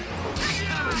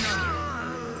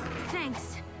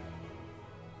 Thanks.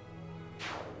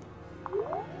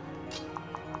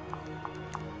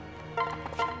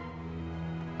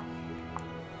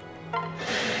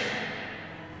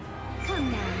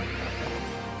 Come now.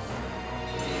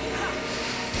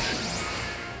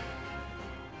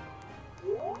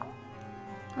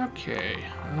 Okay,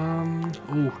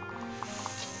 ooh.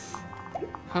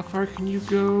 How far can you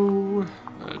go?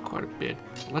 Quite a bit.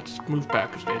 Let's move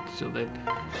back a bit so that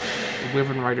the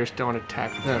Wyvern Riders don't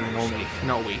attack them and only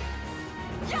Noe.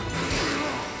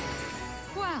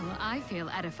 Well, I feel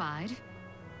edified.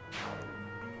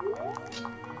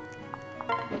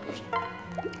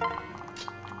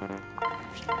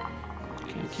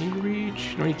 Can you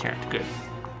reach? No, you can't. Good.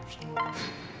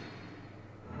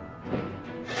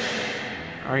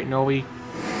 Alright, Noe.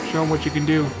 Show him what you can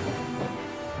do.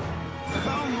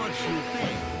 How much you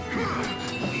think?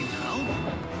 Need help?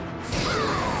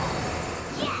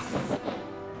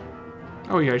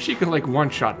 Oh yeah, she can like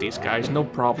one-shot these guys, no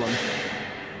problem.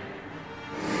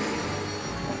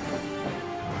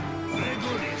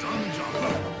 Regulars on the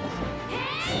job.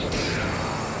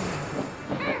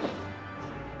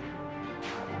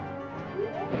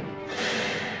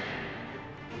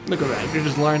 Look at that, they're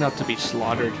just lining up to be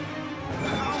slaughtered.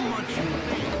 How much you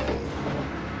think?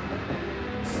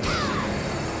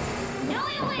 No,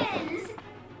 he wins!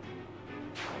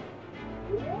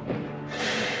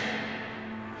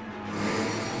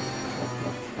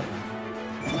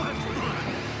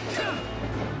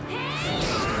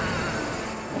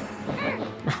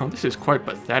 Oh, this is quite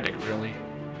pathetic, really.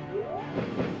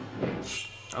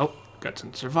 Oh, got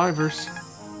some survivors.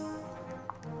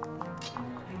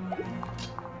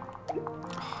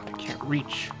 Oh, they can't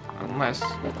reach unless...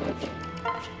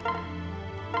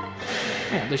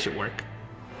 Yeah, this should work.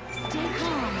 Stay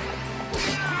calm.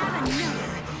 Have another.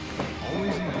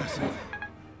 Always impressive.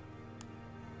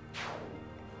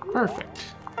 Perfect.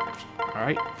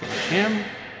 Alright, finish him.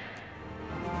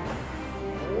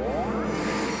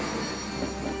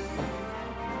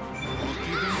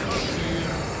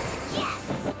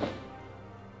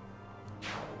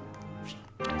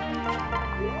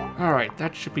 Alright,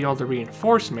 that should be all the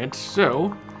reinforcements,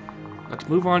 so let's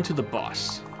move on to the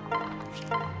boss.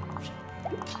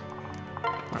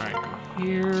 Alright, go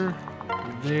here,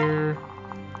 there.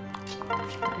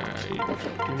 You don't have to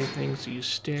do anything, so you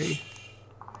stay.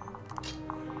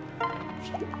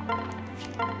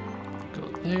 Go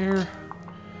there.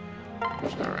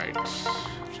 Alright.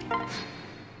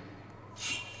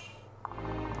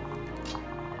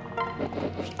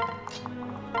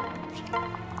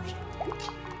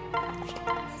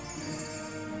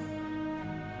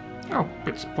 Oh,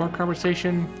 good support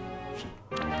conversation.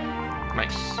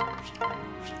 Nice.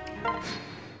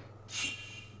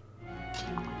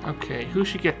 Okay, who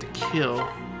should get the kill?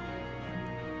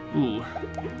 Ooh.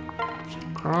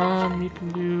 You can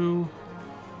do...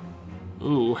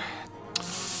 Ooh.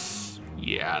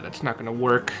 Yeah, that's not gonna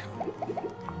work.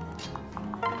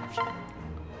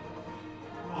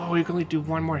 Oh, we can only do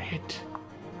one more hit.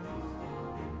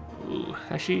 Ooh,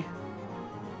 actually...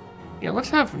 Yeah, let's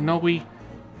have Noe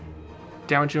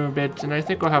damage him a bit, and I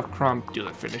think we'll have Crom do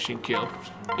the finishing kill.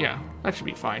 Yeah, that should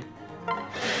be fine.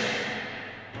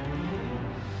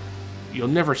 You'll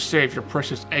never save your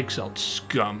precious exiled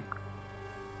scum.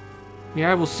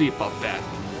 Yeah, we'll see about that.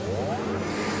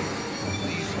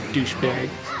 Douchebag.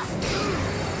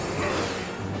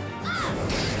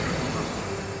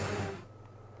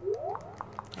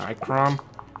 Alright, Crom.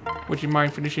 Would you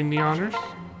mind finishing the honors?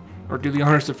 Or do the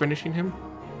honors of finishing him?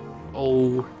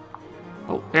 Oh.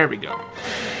 Oh, there we go.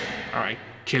 Alright,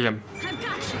 kill him. I've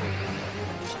got you.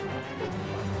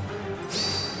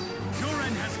 Your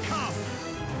end has come.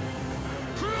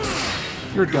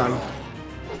 You're done.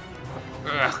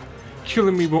 Ugh.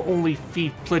 Killing me will only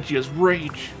feed Plegia's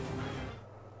rage.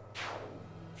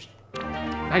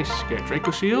 Nice. Get a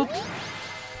Draco Shield.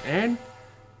 And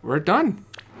we're done.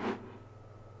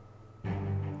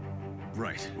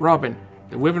 Right. Robin,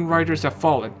 the Wyvern Riders have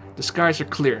fallen. The skies are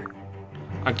clear.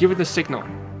 I'll give it the signal.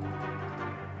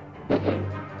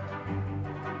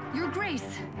 Your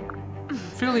Grace.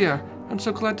 Philia, I'm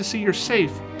so glad to see you're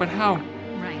safe. But how?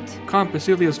 Right. Count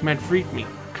Basilia's men freed me.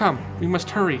 Come, we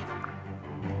must hurry.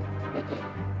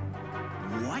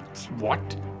 What?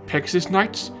 What? Pegasus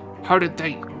Knights? How did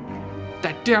they?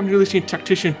 That damn Ulyssean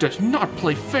tactician does not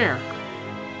play fair.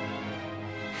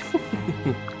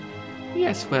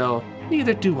 Yes, well,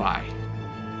 neither do I.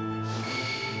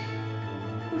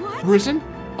 What? Risen?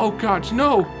 Oh gods,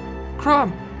 no!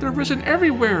 Crom, they're risen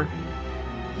everywhere!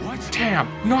 What? Damn,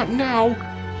 not now!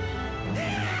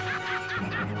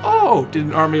 Oh, did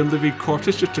an army of living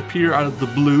corpses just appear out of the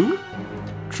blue?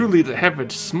 Truly the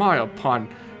heavens smile upon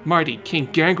mighty King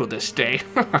Gangle this day.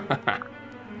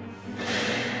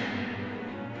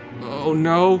 Oh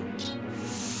no.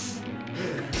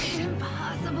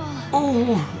 Impossible.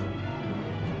 Oh!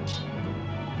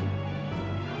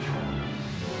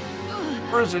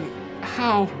 Risen,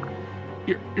 how?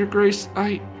 Your Grace,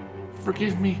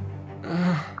 forgive me.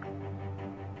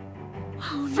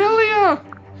 Philia!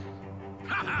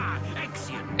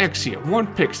 Exia, one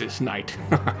picks this night.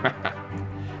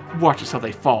 Watch us how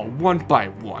they fall one by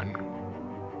one.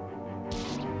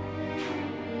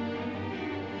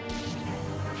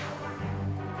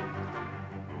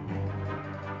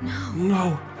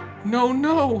 No. No,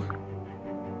 no!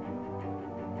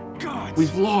 God.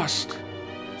 We've lost.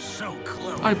 So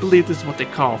close. I believe this is what they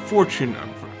call fortune,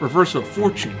 reversal of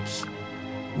fortunes.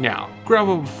 Now,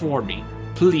 grovel before me.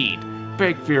 Plead.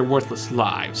 Beg for your worthless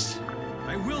lives.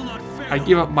 I will not fail. I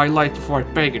give up my life before I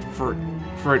beg it for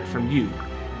it from you.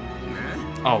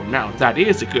 Oh, now that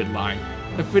is a good line.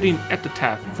 A fitting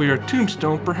epitaph for your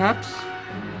tombstone, perhaps?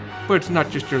 But it's not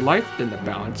just your life in the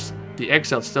balance. The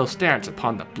exile still stands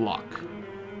upon the block.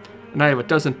 And I have a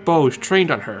dozen bows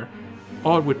trained on her.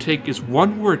 All it would take is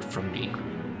one word from me.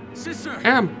 Sister!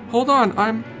 Hold on,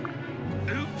 I'm...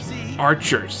 Oopsie.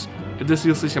 Archers. If this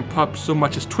Ulysses pup so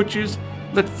much as twitches,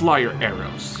 let fly your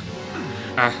arrows.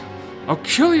 I'll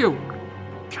kill you!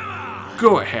 Come on!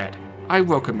 Go ahead. I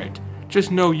welcome it.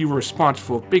 Just know you were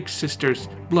responsible for Big Sister's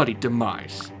bloody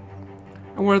demise.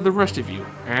 And where are the rest of you,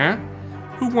 eh?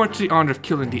 Who wants the honor of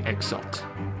killing the Exalt?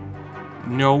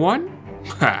 No one?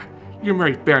 Ha! Your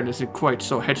Mary Baron isn't quite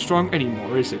so headstrong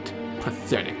anymore, is it?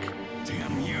 Pathetic.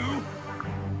 Damn you!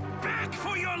 Back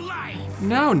for your life!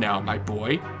 Now, my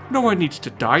boy. No one needs to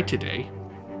die today.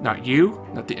 Not you,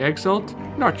 not the Exalt,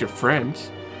 not your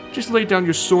friends. Just lay down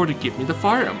your sword and give me the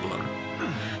Fire Emblem.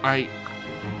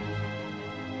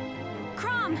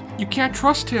 Crom! You can't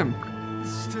trust him.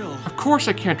 Still. Of course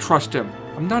I can't trust him.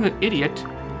 I'm not an idiot.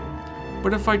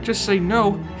 But if I just say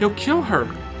no, he'll kill her.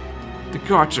 The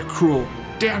gods are cruel.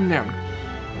 Damn them.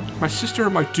 My sister or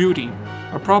my duty.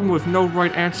 A problem with no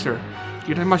right answer.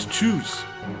 Yet I must choose.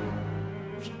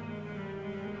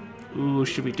 Ooh,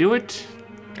 should we do it?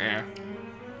 Eh.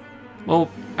 Well,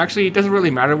 actually, it doesn't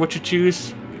really matter what you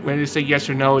choose. When you say yes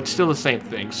or no, it's still the same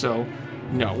thing. So,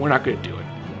 no, we're not going to do it.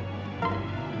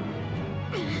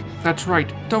 That's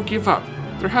right. Don't give up.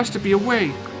 There has to be a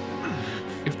way.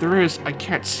 If there is, I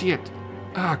can't see it.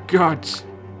 Ah, gods.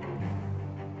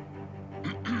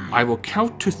 I will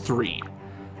count to 3.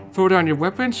 Throw down your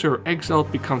weapons so your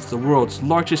Exalt becomes the world's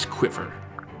largest quiver.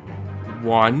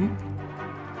 1,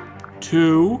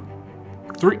 2,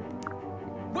 3.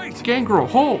 Wait! Gangrel,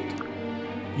 hold!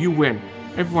 You win.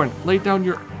 Everyone, lay down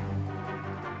your...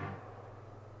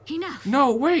 Enough.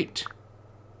 No, wait!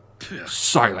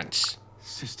 Silence.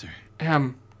 Sister.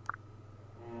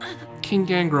 King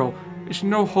Gangrel, is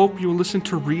no hope you will listen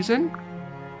to reason?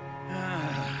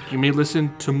 You may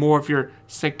listen to more of your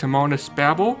sanctimonious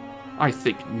babble? I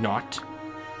think not.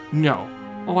 No,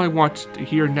 all I want to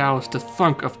hear now is the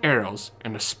thunk of arrows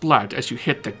and a splat as you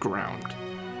hit the ground.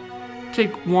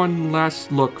 Take one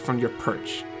last look from your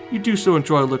perch. You do so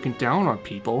enjoy looking down on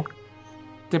people.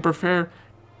 Then prepare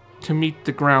to meet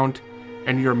the ground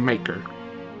and your maker.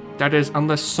 That is,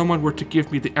 unless someone were to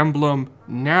give me the emblem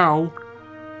now.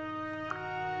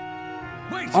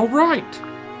 Wait! Alright!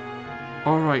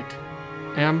 Alright.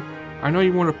 I know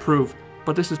you won't approve,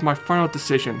 but this is my final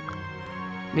decision.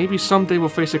 Maybe someday we'll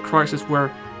face a crisis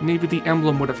where maybe the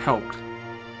emblem would have helped.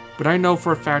 But I know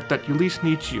for a fact that Ulysses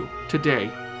needs you, today.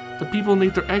 The people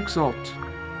need their Exalt.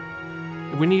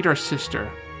 And we need our sister.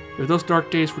 If those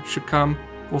dark days should come,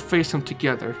 we'll face them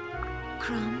together.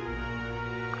 Crom.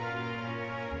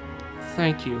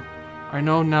 Thank you. I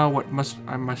know now what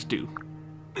I must do.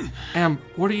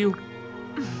 What are you...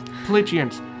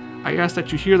 Pelagians, I ask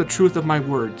that you hear the truth of my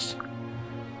words.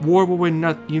 War will win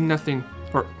you nothing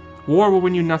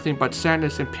but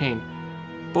sadness and pain,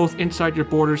 both inside your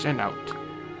borders and out.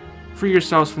 Free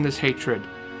yourselves from this hatred,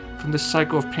 from this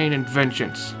cycle of pain and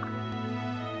vengeance.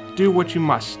 Do what you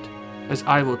must, as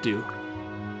I will do.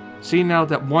 See now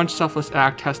that one selfless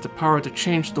act has the power to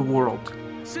change the world.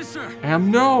 Sister!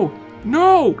 No!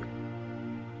 No!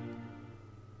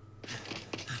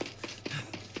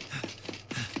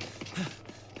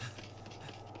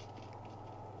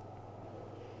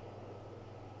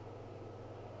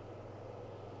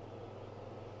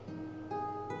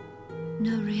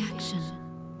 No reaction.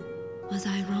 Was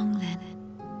I wrong then?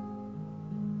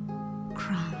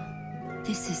 Crom,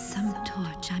 this is some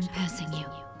torch I'm passing you.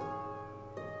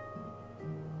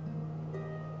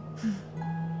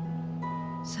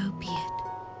 So be it.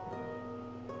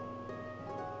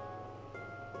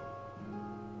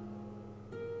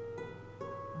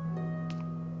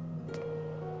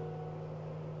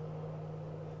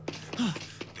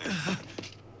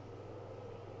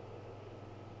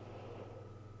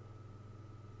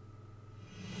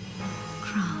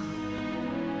 Crom.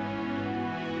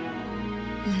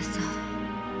 Lissa.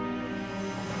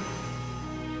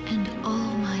 And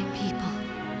all my people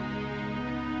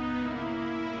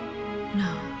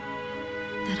know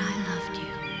that I loved you.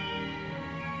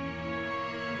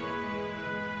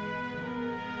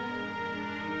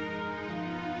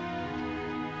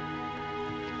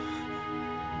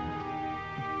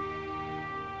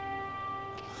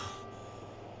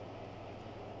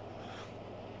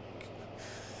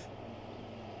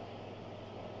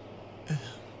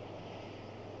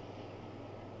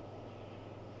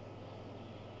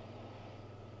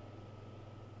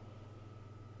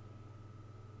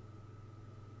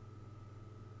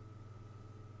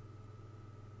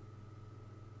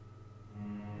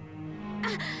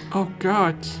 Oh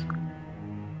god.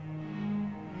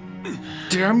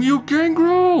 Damn you,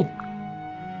 Gangrel!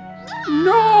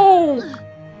 No!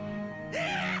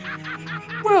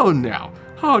 Well now,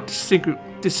 how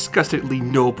disgustingly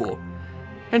noble.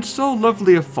 And so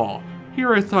lovely a fall.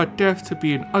 Here I thought death to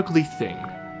be an ugly thing.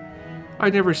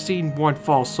 I'd never seen one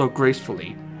fall so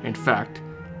gracefully, in fact,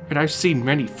 and I've seen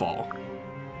many fall.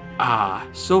 Ah,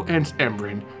 so ends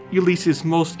Emmeryn, Ulysses'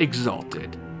 most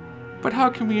exalted. But how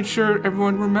can we ensure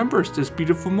everyone remembers this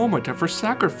beautiful moment of her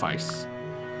sacrifice?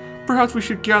 Perhaps we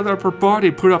should gather up her body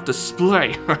and put it up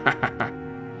display.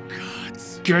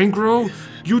 Gangrel,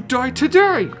 you die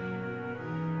today!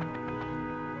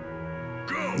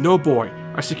 Go! No boy,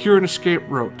 I secure an escape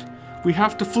route. We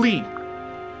have to flee.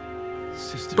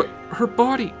 Sister. But her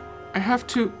body, I have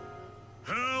to...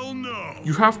 Hell no!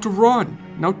 You have to run.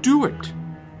 Now do it.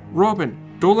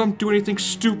 Robin, don't let him do anything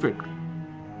stupid.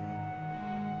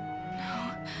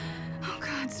 Oh,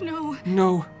 gods, no.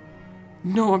 No.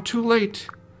 No, I'm too late.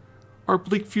 Our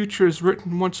bleak future is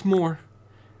written once more,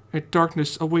 and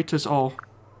darkness awaits us all.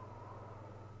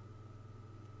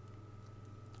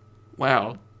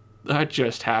 Wow, that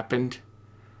just happened.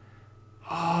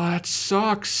 Oh, that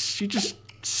sucks. She just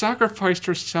sacrificed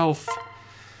herself.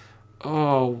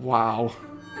 Oh, wow.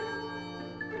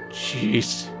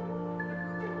 Jeez.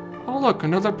 Oh, look,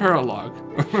 another paralogue.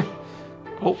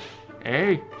 Oh,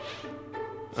 hey.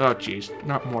 Oh, jeez,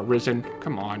 not more risen.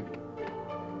 Come on.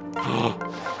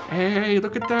 Hey,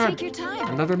 look at that. Take your time.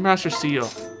 Another Master Seal.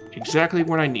 Exactly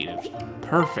what I needed.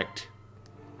 Perfect.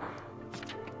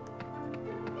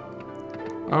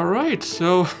 Alright,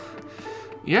 so...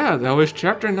 yeah, that was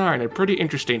Chapter 9. A pretty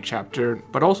interesting chapter,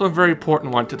 but also a very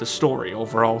important one to the story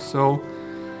overall, so...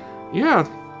 yeah.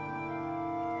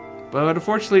 But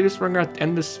unfortunately, we're going to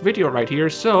end this video right here,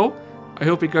 so... I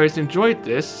hope you guys enjoyed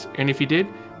this, and if you did,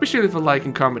 be sure to leave a like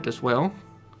and comment as well.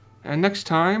 And next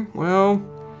time, well...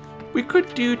 we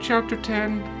could do Chapter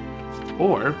 10,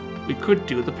 or we could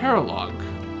do the paralogue.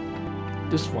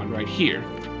 This one right here.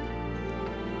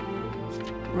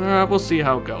 We'll see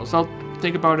how it goes. I'll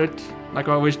think about it like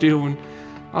I always do, and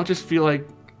I'll just feel like,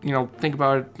 you know, think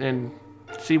about it and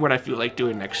see what I feel like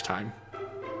doing next time.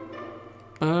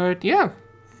 But yeah.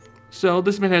 So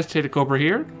this has been Hesitated Cobra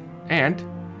here, and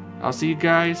I'll see you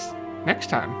guys next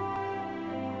time.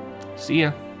 See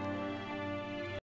ya.